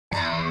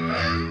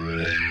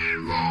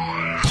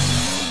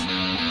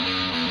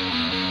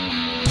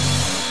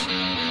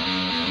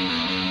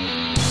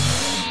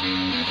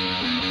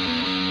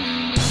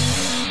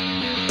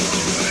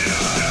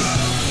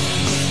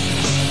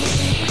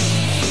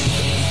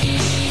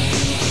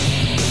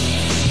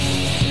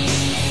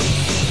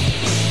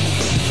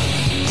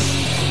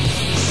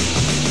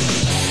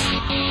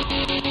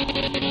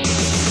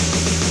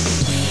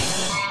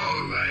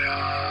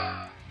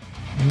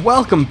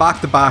Welcome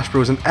back to Bash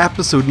Bros in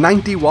episode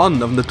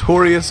 91 of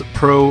Notorious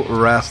Pro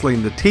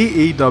Wrestling, the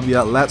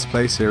TEW Let's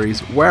Play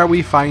series, where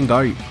we find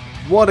out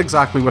what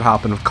exactly would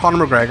happen if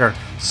Conor McGregor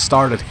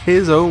started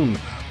his own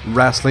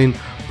wrestling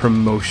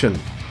promotion.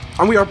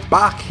 And we are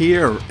back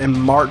here in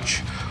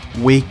March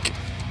week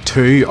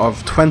 2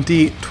 of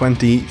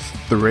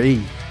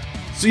 2023.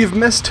 So you've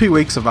missed 2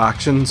 weeks of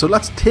action, so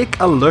let's take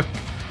a look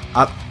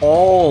at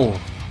all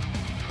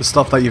the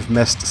stuff that you've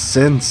missed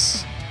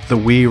since the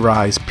We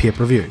Rise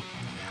pay-per-view.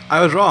 I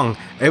was wrong.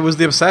 It was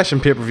the Obsession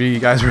pay-per-view you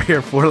guys were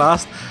here for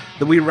last.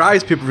 The We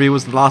Rise pay-per-view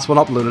was the last one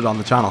uploaded on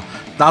the channel.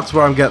 That's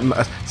where I'm getting...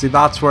 See,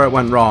 that's where it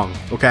went wrong,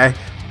 okay?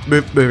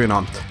 Moving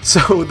on.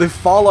 So, the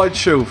Fallout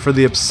show for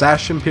the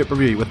Obsession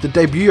pay-per-view with the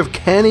debut of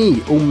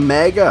Kenny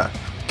Omega.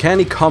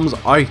 Kenny comes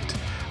out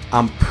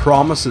and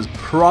promises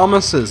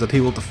that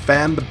he will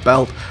defend the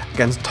belt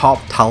against top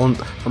talent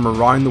from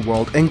around the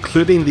world,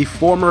 including the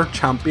former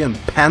champion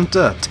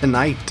Penta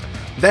tonight.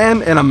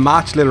 Then, in a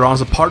match later on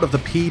as a part of the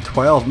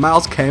P12,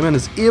 Miles Kamen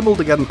is able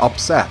to get an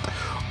upset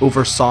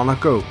over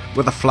Sonico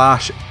with a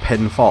flash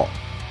pinfall.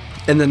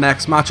 In the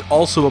next match,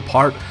 also a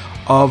part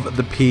of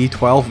the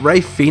P12,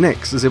 Ray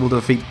Phoenix is able to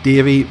defeat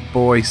Davey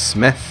Boy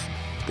Smith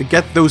to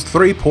get those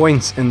 3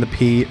 points in the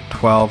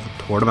P12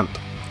 tournament.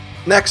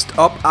 Next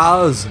up,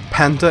 as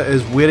Penta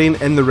is waiting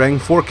in the ring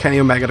for Kenny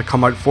Omega to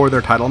come out for their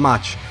title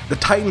match, the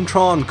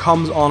Titantron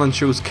comes on and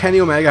shows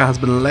Kenny Omega has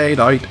been laid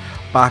out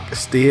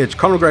backstage.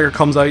 Conor McGregor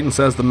comes out and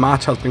says the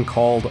match has been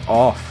called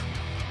off,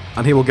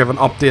 and he will give an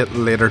update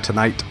later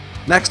tonight.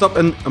 Next up,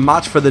 in a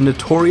match for the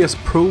Notorious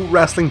Pro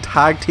Wrestling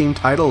Tag Team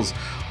titles,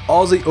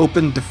 Aussie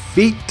Open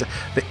defeat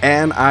the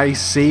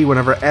NIC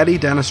whenever Eddie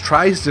Dennis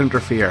tries to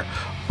interfere,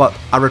 but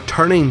a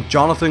returning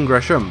Jonathan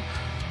Gresham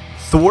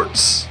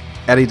thwarts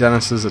Eddie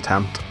Dennis's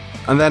attempt.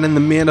 And then in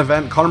the main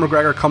event, Conor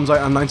McGregor comes out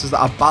and announces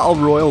that a battle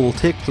royal will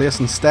take place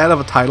instead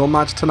of a title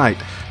match tonight,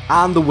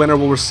 and the winner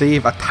will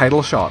receive a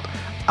title shot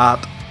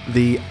at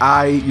the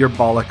Your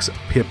Bollocks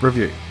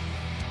pay-per-view.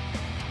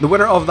 The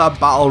winner of that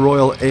battle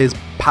royal is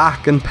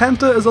Pac, and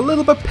Penta is a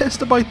little bit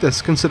pissed about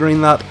this,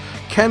 considering that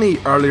Kenny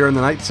earlier in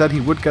the night said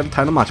he would get a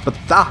title match, but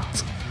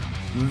that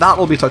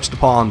will be touched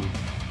upon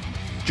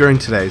during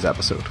today's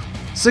episode.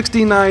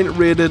 69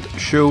 rated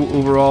show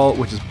overall,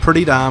 which is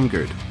pretty damn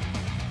good.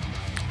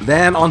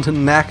 Then on to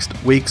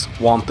next week's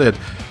Wanted.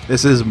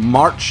 This is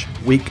March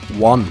week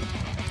 1.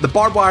 The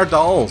Barbed Wire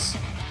Dolls,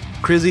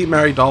 Crazy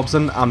Mary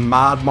Dobson and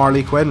Mad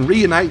Marley Quinn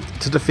reunite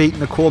to defeat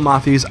Nicole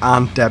Matthews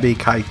and Debbie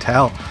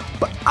Keitel.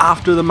 But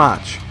after the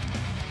match,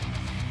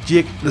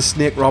 Jake the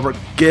Snake Robert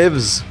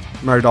gives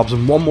Mary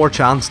Dobson one more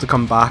chance to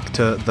come back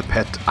to the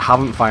pit. I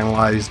haven't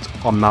finalised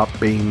on that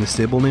being the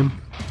stable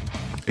name.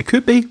 It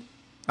could be.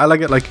 I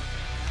like it like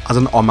as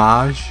an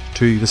homage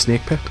to the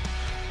Snake Pit,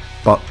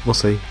 but we'll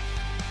see.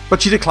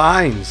 But she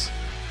declines,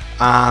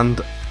 and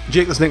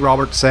Jake the Snake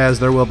Robert says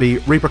there will be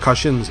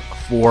repercussions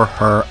for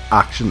her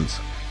actions.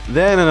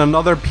 Then in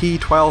another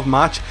P12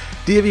 match,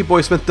 Davey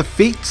Boy Smith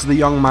defeats the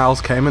young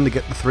Miles Kamen to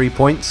get the 3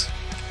 points.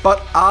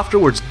 But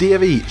afterwards,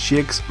 Davey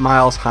shakes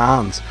Miles'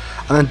 hands,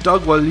 and then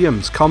Doug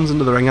Williams comes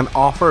into the ring and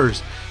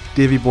offers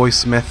Davey Boy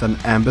Smith an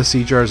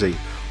Embassy jersey,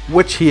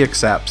 which he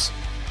accepts.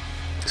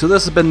 So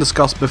this has been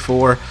discussed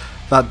before,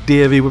 that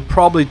Davey would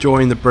probably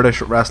join the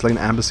British Wrestling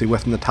Embassy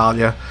with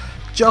Natalia,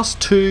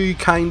 just to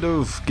kind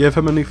of give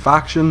him a new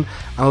faction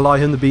and allow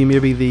him to be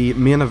maybe the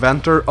main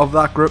eventer of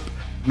that group.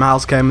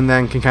 Miles Kamen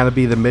then can kind of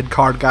be the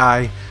mid-card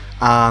guy,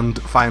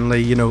 and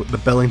finally, you know, the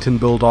Billington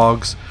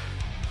Bulldogs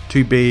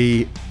to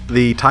be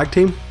the tag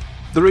team.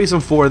 The reason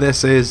for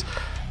this is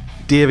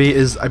Davey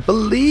is, I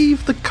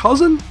believe, the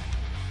cousin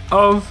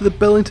of the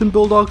Billington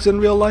Bulldogs in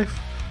real life.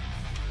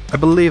 I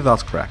believe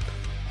that's correct.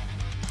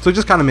 So it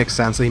just kind of makes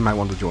sense that he might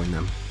want to join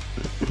them.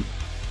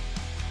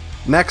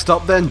 Next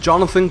up then,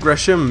 Jonathan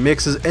Gresham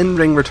makes his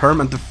in-ring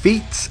return and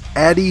defeats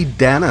Eddie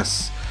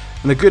Dennis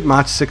in a good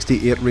match,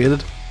 68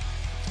 rated.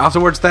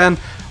 Afterwards then,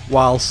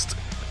 whilst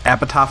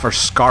Epitaph are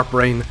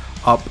scarpering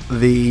up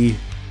the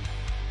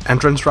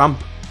entrance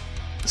ramp,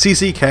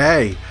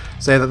 CCK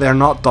say that they are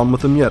not done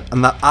with him yet,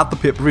 and that at the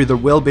pay-per-view there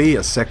will be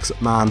a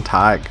 6-man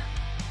tag.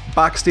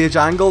 Backstage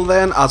angle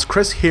then, as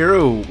Chris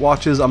Hero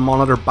watches a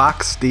monitor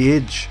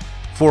backstage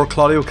for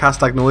Claudio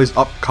Castagnoli's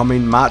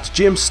upcoming match.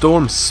 James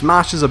Storm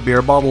smashes a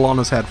beer bottle on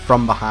his head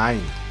from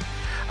behind.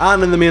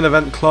 And in the main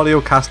event, Claudio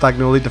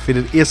Castagnoli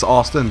defeated Ace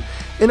Austin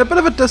in a bit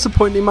of a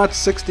disappointing match,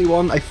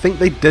 61. I think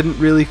they didn't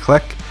really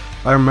click,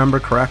 if I remember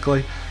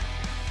correctly.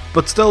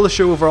 But still, the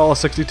show overall is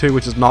 62,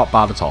 which is not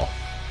bad at all.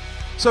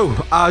 So,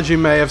 as you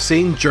may have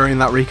seen during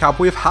that recap,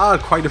 we've had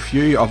quite a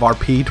few of our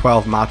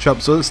P12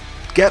 matchups, so it's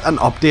get an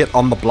update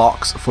on the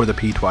blocks for the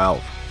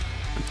P12.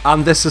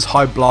 And this is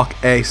how Block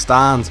A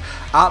stands.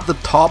 At the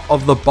top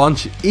of the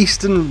bunch,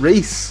 Easton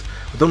Reese,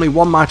 with only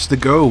one match to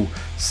go,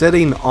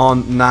 sitting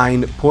on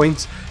 9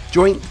 points.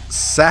 Joint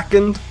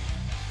second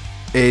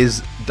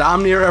is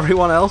damn near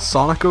everyone else: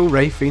 Sonico,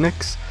 Ray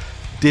Phoenix,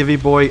 Davy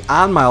Boy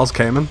and Miles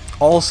Kamen,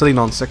 all sitting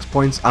on 6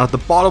 points. And at the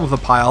bottom of the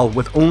pile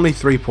with only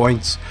 3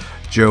 points,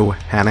 Joe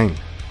Henning.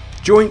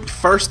 Joint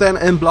first then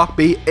in Block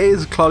B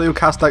is Claudio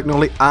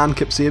Castagnoli and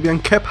Kip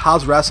Sabian. Kip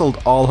has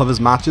wrestled all of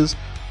his matches,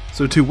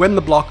 so to win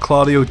the block,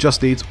 Claudio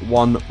just needs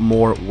one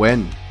more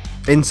win.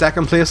 In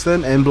second place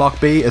then in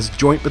Block B is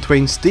joint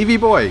between Stevie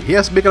Boy, he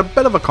has to make a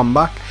bit of a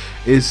comeback,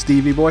 is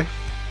Stevie Boy,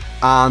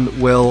 and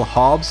Will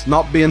Hobbs,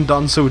 not being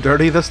done so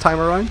dirty this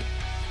time around.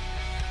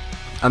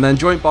 And then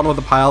joint bottom of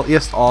the pile,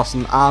 Ace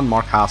Austin and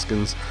Mark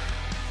Haskins,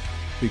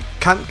 who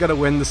can't get a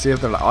win to save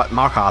their life.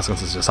 Mark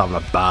Haskins is just having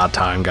a bad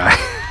time, guy.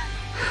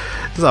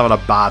 Just having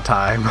a bad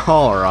time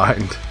all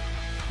around.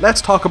 Let's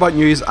talk about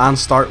news and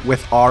start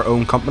with our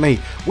own company.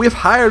 We've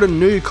hired a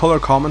new colour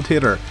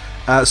commentator,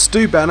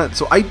 Stu Bennett,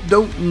 so I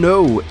don't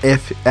know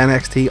if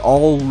NXT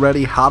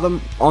already had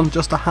him on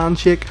just a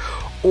handshake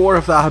or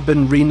if that had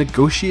been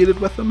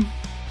renegotiated with him.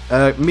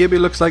 Maybe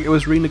it looks like it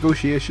was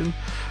renegotiation,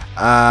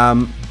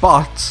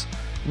 but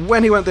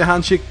when he went the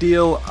handshake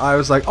deal, I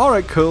was like,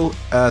 alright, cool.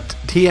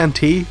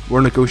 TNT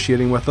were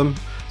negotiating with him,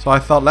 so I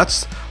thought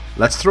let's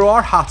throw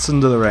our hats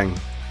into the ring.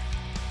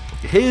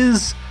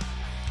 His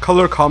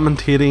colour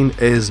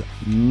commentating is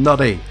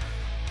nutty.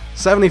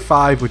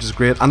 75, which is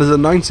great, and his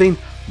announcing,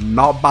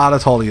 not bad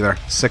at all either,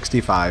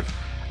 65.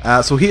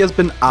 So he has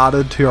been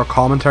added to our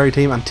commentary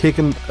team and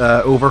taken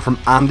over from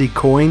Andy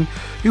Coyne,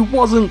 who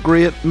wasn't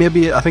great.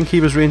 Maybe, I think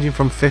he was ranging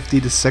from 50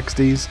 to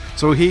 60s.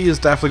 So he is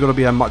definitely going to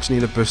be a much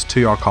needed boost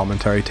to our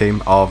commentary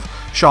team of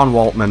Sean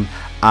Waltman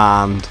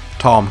and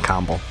Tom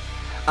Campbell.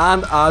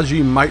 And as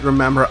you might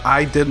remember,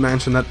 I did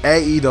mention that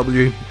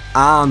AEW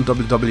and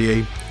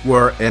WWE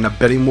were in a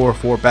bidding war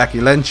for Becky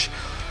Lynch.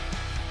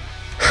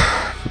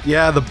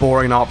 Yeah, the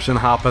boring option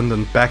happened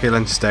and Becky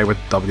Lynch stayed with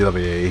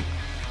WWE.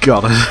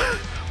 Got it.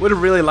 Would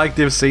have really liked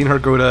to have seen her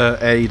go to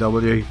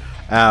AEW.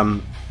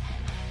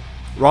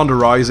 Ronda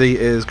Rousey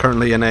is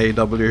currently in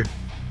AEW,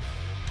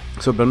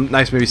 so it'd been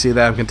nice maybe see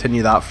them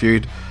continue that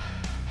feud.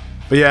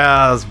 But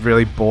yeah, it's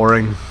really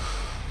boring.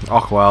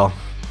 Oh well,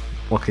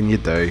 what can you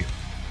do?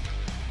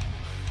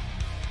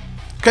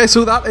 Okay,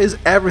 so that is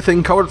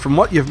everything covered from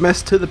what you've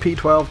missed to the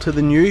P12 to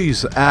the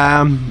news.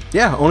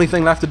 Yeah, only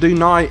thing left to do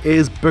now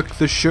is book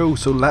the show,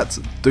 so let's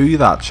do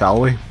that,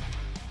 shall we?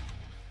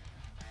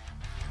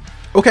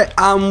 Okay,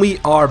 and we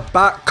are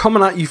back,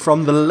 coming at you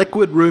from the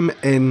Liquid Room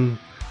in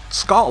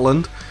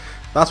Scotland.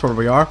 That's where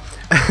we are.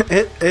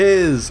 It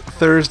is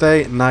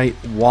Thursday Night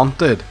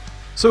Wanted.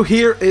 So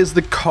here is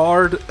the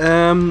card.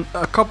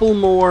 A couple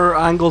more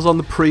angles on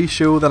the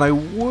pre-show than I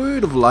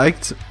would have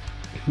liked,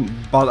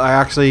 but I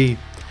actually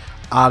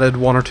added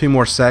 1 or 2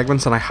 more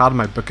segments and I had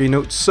my booking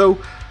notes, so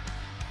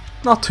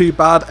not too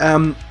bad.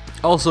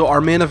 Also,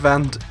 our main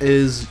event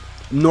is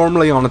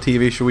normally on a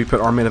TV show we put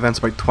our main events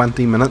about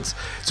 20 minutes.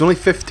 It's only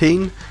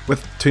 15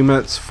 with 2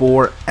 minutes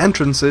for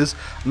entrances,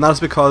 and that's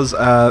because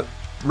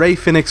Ray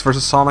Phoenix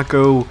versus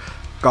Sonico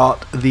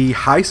got the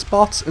high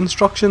spots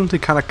instruction to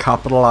kind of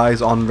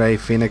capitalize on Ray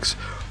Phoenix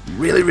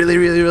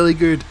really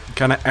good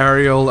kind of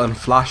aerial and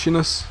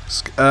flashiness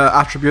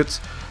attributes.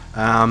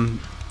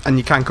 And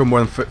you can't go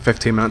more than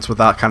 15 minutes with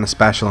that kind of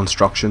special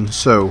instruction,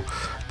 so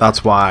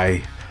that's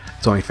why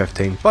it's only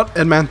 15. But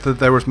it meant that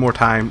there was more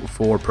time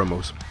for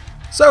promos.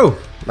 So,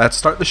 let's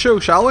start the show,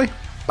 shall we?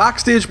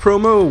 Backstage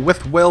promo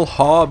with Will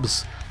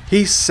Hobbs.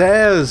 He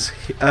says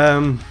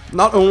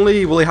not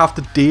only will he have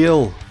to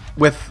deal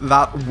with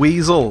that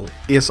weasel,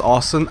 Ace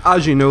Austin,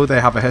 as you know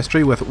they have a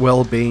history with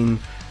Will being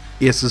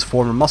Ace's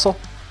former muscle,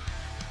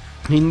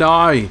 he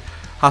now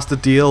has to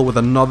deal with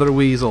another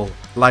weasel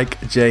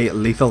like Jay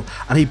Lethal,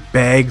 and he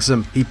begs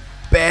him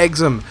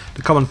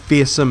to come and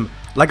face him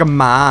like a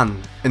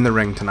man in the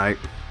ring tonight.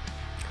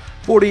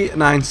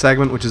 49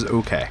 segment, which is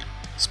okay.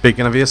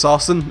 Speaking of Ace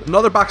Austin,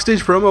 another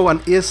backstage promo,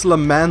 and Ace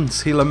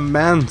laments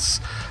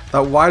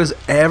that why does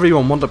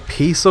everyone want a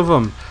piece of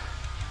him?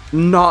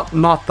 Not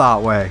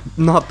that way.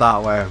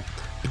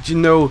 But you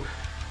know,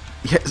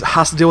 he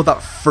has to deal with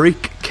that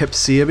freak Kip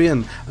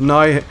Sabian, and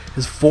now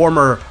his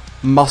former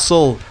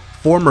muscle,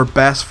 former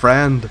best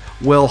friend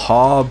Will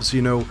Hobbs,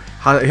 you know,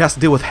 he has to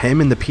deal with him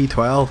in the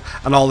P12,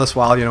 and all this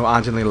while, you know,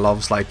 Angelina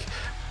Love's like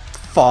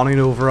fawning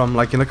over him,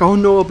 like, you're like, oh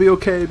no, it'll be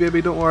okay,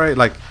 baby, don't worry,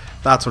 like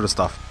that sort of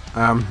stuff.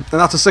 And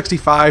that's a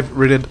 65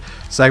 rated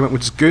segment,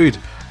 which is good.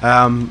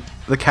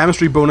 The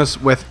chemistry bonus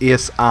with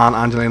Ace and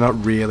Angelina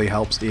really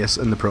helps Ace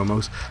in the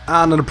promos.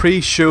 And in a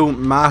pre-show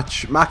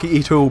match, Maki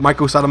Ito,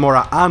 Maiko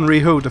Satomura and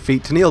Riho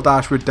defeat Tenille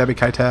Dashwood, Debbie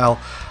Keitel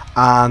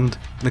and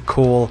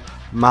Nicole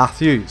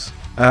Matthews.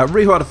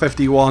 Riho had a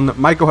 51,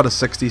 Maiko had a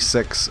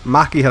 66,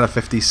 Maki had a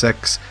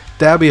 56,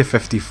 Debbie a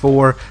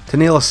 54,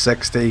 Tenille a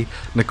 60,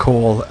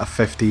 Nicole a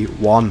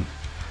 51.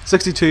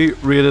 62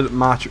 rated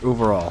match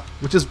overall,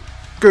 which is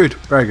good,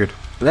 very good.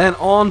 Then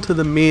on to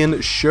the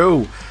main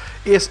show.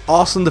 Ace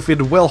Austin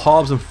defeated Will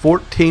Hobbs in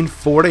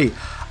 1440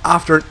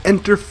 after an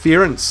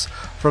interference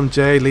from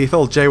Jay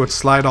Lethal. Jay would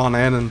slide on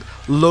in and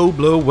low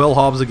blow Will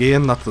Hobbs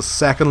again. That's the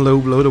second low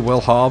blow to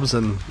Will Hobbs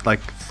in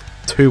like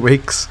 2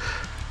 weeks.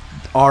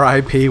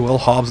 R.I.P. Will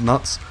Hobbs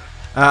nuts.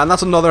 And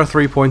that's another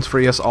 3 points for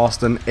Ace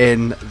Austin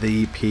in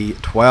the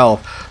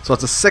P12. So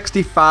it's a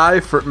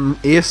 65 for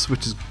Ace,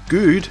 which is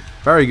good,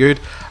 very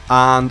good,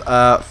 and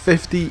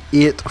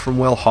 58 from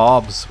Will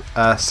Hobbs,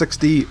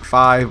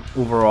 65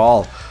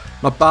 overall.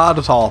 Not bad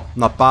at all,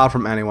 not bad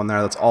from anyone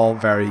there, that's all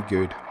very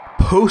good.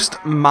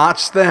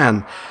 Post-match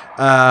then,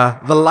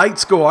 the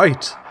lights go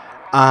out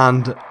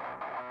and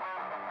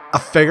a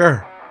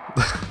figure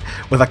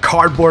with a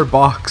cardboard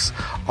box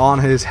on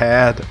his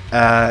head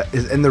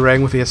is in the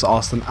ring with Ace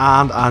Austin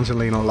and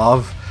Angelina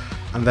Love,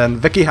 and then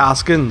Vicky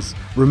Haskins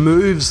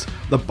removes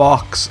the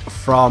box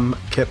from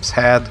Kip's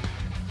head,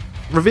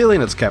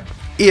 revealing it's Kip.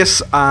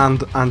 Ace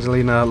and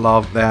Angelina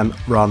Love then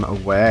run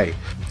away.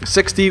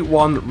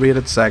 61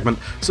 rated segment.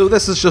 So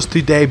this is just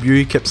to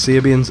debut Kip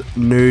Sabian's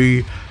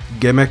new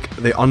gimmick,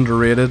 the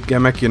underrated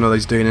gimmick, you know, that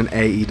he's doing in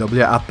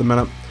AEW at the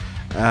minute.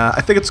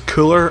 I think it's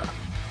cooler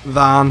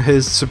than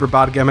his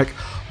Superbad gimmick,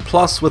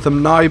 plus with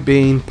him now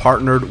being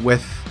partnered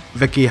with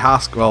Vicky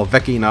Haskins. Well,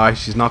 Vicky now,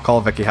 she's not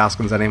called Vicky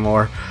Haskins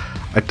anymore.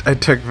 I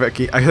took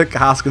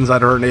Haskins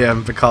out of her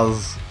name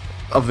because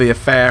of the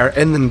affair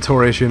in the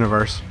Notorious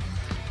universe.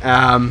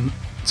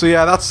 So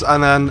yeah, that's,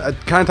 and then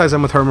it kind of ties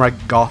in with her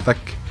like gothic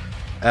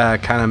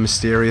kind of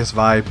mysterious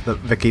vibe that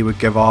Vicky would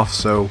give off.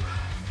 So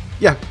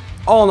yeah,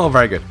 all in all,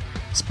 very good.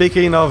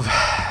 Speaking of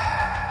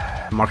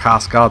Mark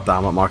Haskins, god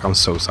damn it, Mark, I'm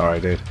so sorry,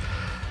 dude.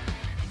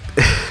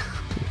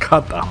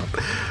 God damn it.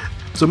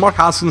 So Mark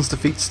Haskins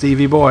defeats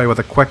Stevie Boy with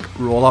a quick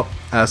roll up.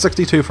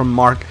 62 from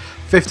Mark,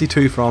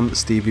 52 from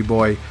Stevie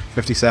Boy,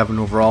 57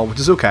 overall, which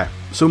is okay.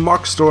 So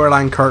Mark's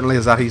storyline currently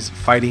is that he's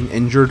fighting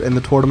injured in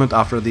the tournament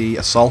after the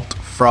assault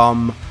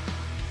from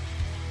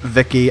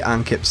Vicky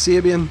and Kip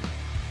Sabian.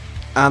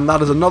 And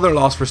that is another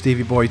loss for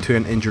Stevie Boy to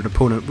an injured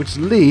opponent, which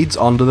leads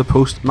onto the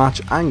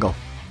post-match angle.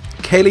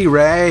 Kaylee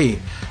Ray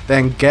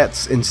then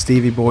gets in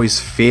Stevie Boy's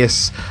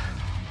face,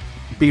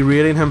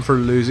 berating him for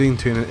losing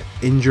to an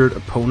injured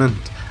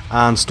opponent,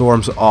 and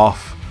storms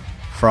off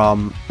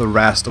from the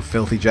rest of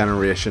Filthy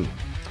Generation.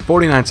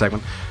 49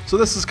 segment. So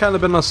this has kind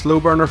of been a slow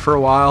burner for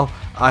a while.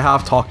 I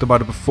have talked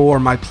about it before.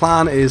 My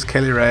plan is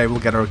Kaylee Ray will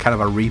get a kind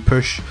of a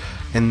repush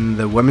in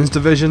the women's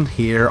division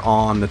here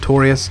on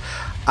Notorious,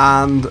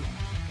 and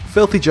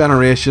Filthy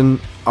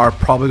Generation are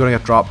probably going to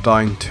get dropped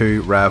down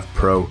to Rev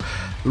Pro.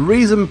 The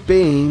reason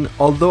being,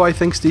 although I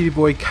think Stevie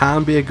Boy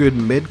can be a good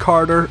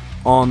mid-carder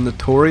on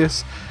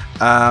Notorious,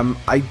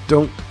 I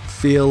don't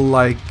feel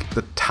like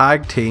the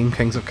tag team,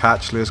 Kings of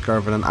Catch, Lewis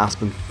Garvin and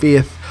Aspen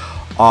Faith,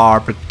 are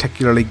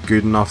particularly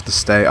good enough to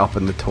stay up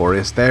in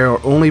Notorious. They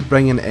are only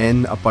bringing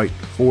in about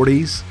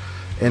 40s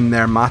in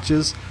their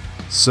matches,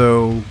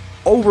 so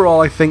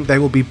overall I think they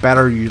will be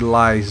better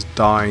utilised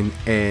down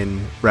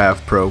in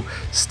Rev Pro.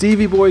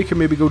 Stevie Boy can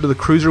maybe go to the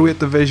Cruiserweight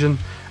division,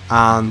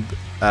 and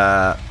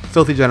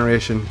Filthy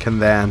Generation can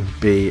then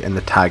be in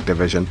the tag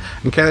division,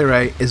 and Kaylee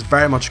Ray is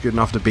very much good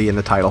enough to be in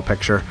the title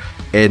picture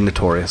in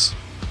Notorious.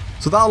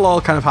 So that'll all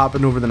kind of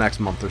happen over the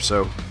next month or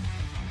so.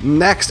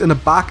 Next, in a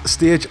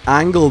backstage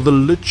angle, the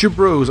Lucha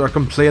Bros are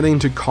complaining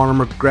to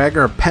Conor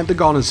McGregor.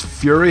 Pentagon is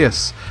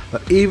furious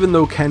that even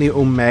though Kenny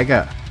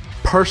Omega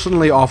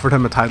personally offered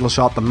him a title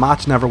shot, the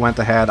match never went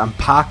ahead, and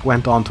Pac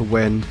went on to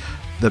win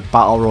the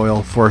Battle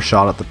Royal for a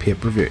shot at the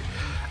pay-per-view.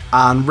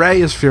 And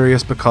Ray is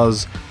furious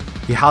because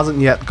he hasn't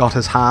yet got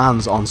his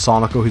hands on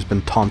Sonico, who's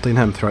been taunting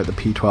him throughout the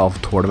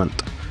P12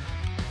 tournament.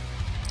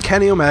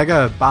 Kenny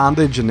Omega,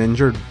 bandaged and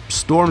injured,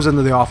 storms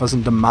into the office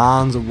and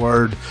demands a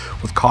word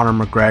with Conor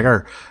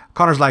McGregor.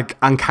 Conor's like,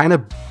 I'm kind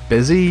of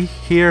busy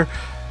here.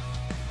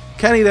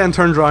 Kenny then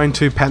turns around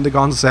to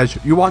Pentagon and says,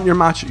 you want your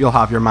match? You'll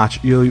have your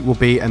match. You will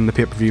be in the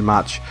pay-per-view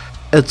match.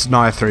 It's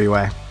now a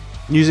three-way.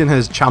 Using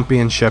his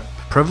championship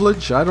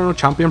privilege? I don't know,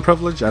 champion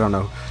privilege? I don't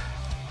know.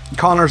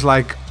 Conor's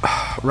like,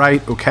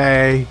 right,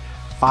 okay,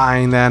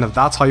 fine then, if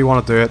that's how you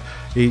want to do it.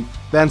 He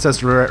then says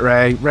to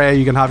Ray,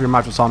 you can have your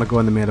match with Sonico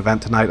in the main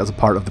event tonight as a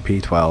part of the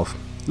P12.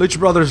 Lucha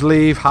Brothers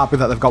leave, happy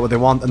that they've got what they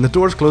want, and the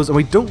doors close, and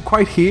we don't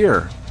quite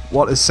hear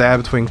what is said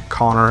between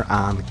Conor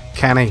and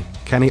Kenny.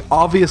 Kenny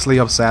obviously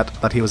upset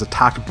that he was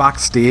attacked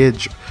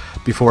backstage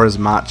before his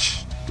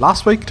match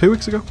last week, 2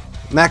 weeks ago.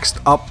 Next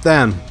up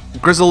then,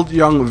 Grizzled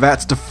Young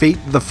Vets defeat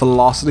the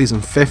Velocities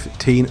in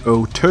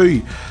 1502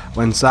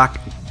 when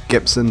Zach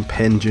Gibson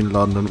pinned June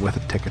London with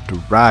a Ticket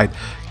to Ride.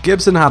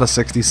 Gibson had a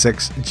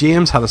 66,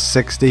 James had a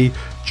 60,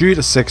 Jude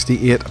a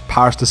 68,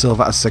 Paris de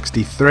Silva a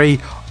 63,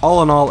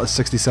 all in all a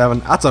 67.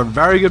 That's a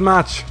very good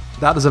match.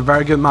 That is a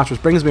very good match,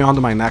 which brings me on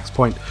to my next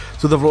point.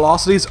 So the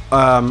Velocities,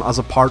 as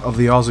a part of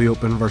the Aussie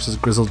Open versus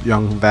Grizzled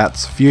Young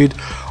Vets feud,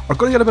 are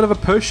going to get a bit of a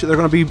push. They're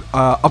going to be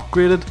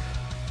upgraded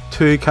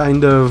to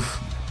kind of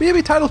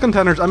maybe title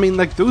contenders. I mean,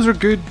 like, those are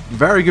good,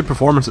 very good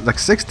performances. Like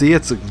 68,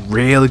 it's a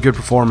really good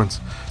performance.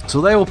 So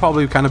they will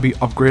probably kind of be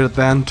upgraded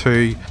then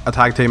to a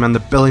tag team, and the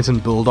Billington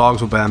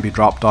Bulldogs will then be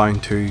dropped down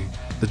to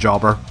the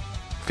Jobber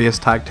face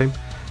tag team.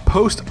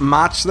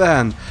 Post-match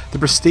then, the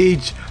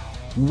Prestige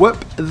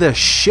whip the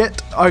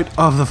shit out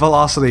of the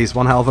Velocities,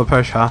 one hell of a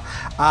push, huh?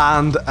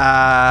 And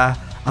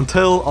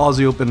until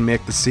Aussie Open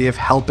make the save,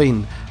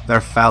 helping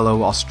their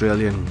fellow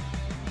Australian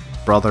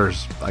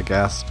brothers, I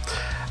guess.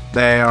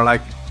 They are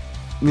like,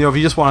 you know, if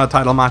you just want a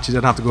title match, you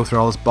didn't have to go through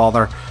all this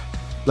bother.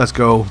 Let's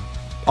go.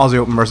 Aussie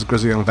Open versus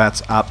Grizzly Young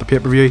Vets at the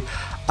pay-per-view.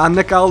 And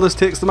Nick Aldis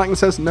takes the mic and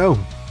says, no,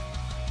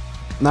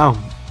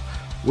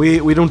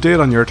 we don't do it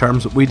on your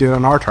terms, we do it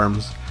on our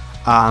terms.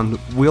 And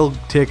we'll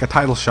take a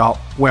title shot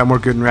when we're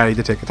good and ready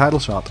to take a title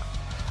shot.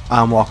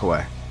 And walk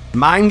away.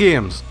 Mind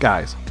games,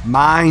 guys.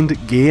 Mind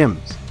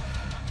games.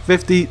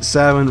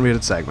 57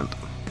 rated segment.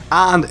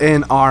 And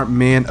in our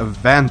main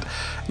event,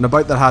 an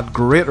bout that had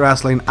great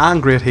wrestling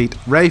and great heat,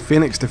 Rey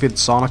Fenix defeated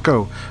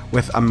Sonico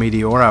with a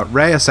Meteora.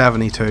 Rey a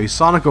 72,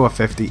 Sonico a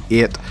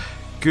 58.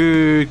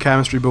 Good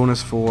chemistry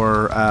bonus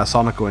for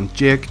Sonico and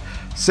Jake.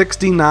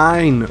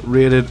 69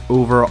 rated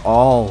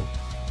overall.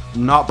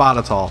 Not bad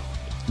at all.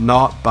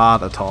 Not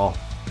bad at all.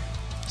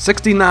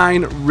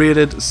 69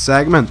 rated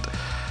segment.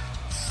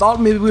 Thought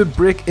maybe we would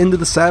break into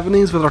the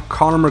 70s with our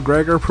Conor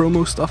McGregor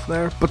promo stuff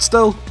there, but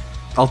still,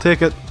 I'll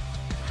take it.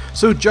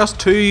 So just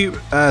two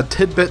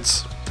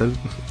tidbits,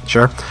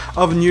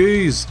 of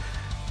news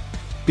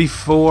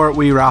before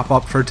we wrap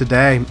up for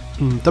today.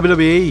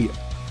 WWE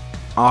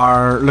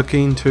are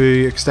looking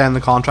to extend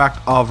the contract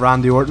of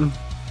Randy Orton.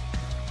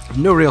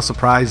 No real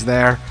surprise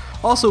there.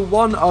 Also,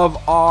 one of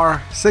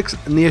our Six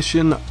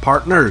Nation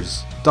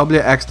partners,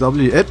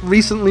 WXW, it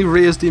recently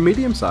raised the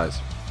medium size.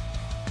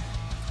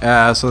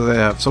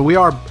 So we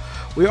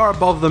are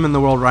above them in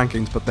the world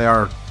rankings, but they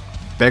are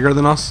bigger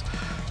than us,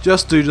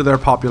 just due to their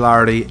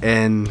popularity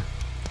in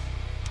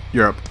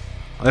Europe.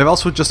 They've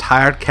also just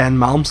hired Ken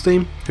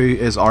Malmsteen, who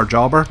is our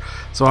jobber,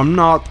 so I'm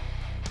not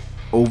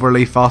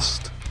overly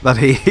fussed that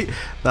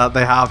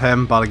they have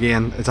him, but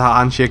again, it's a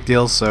handshake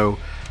deal, so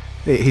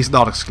he's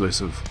not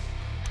exclusive.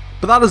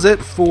 But that is it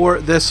for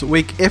this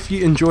week. If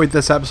you enjoyed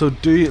this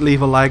episode, do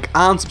leave a like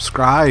and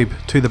subscribe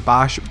to the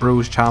Bash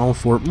Bros channel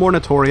for more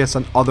Notorious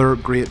and other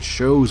great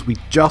shows. We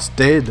just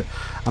did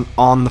an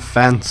On the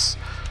Fence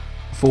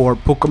for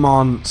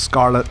Pokemon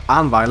Scarlet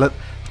and Violet.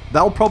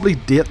 That'll probably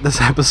date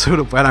this episode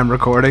of when I'm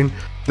recording.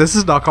 This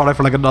is not coming out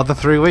for like another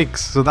 3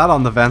 weeks, so that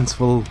On the Fence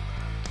will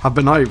have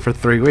been out for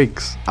 3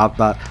 weeks at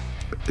that.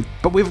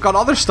 But we've got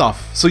other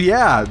stuff, so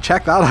yeah,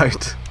 check that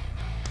out.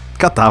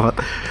 God damn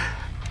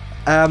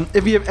it.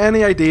 If you have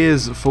any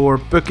ideas for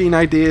booking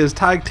ideas,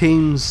 tag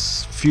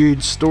teams,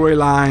 feuds,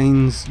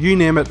 storylines, you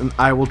name it, and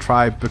I will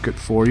try book it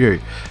for you.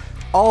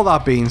 All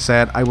that being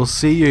said, I will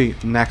see you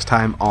next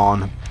time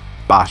on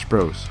Bash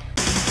Bros.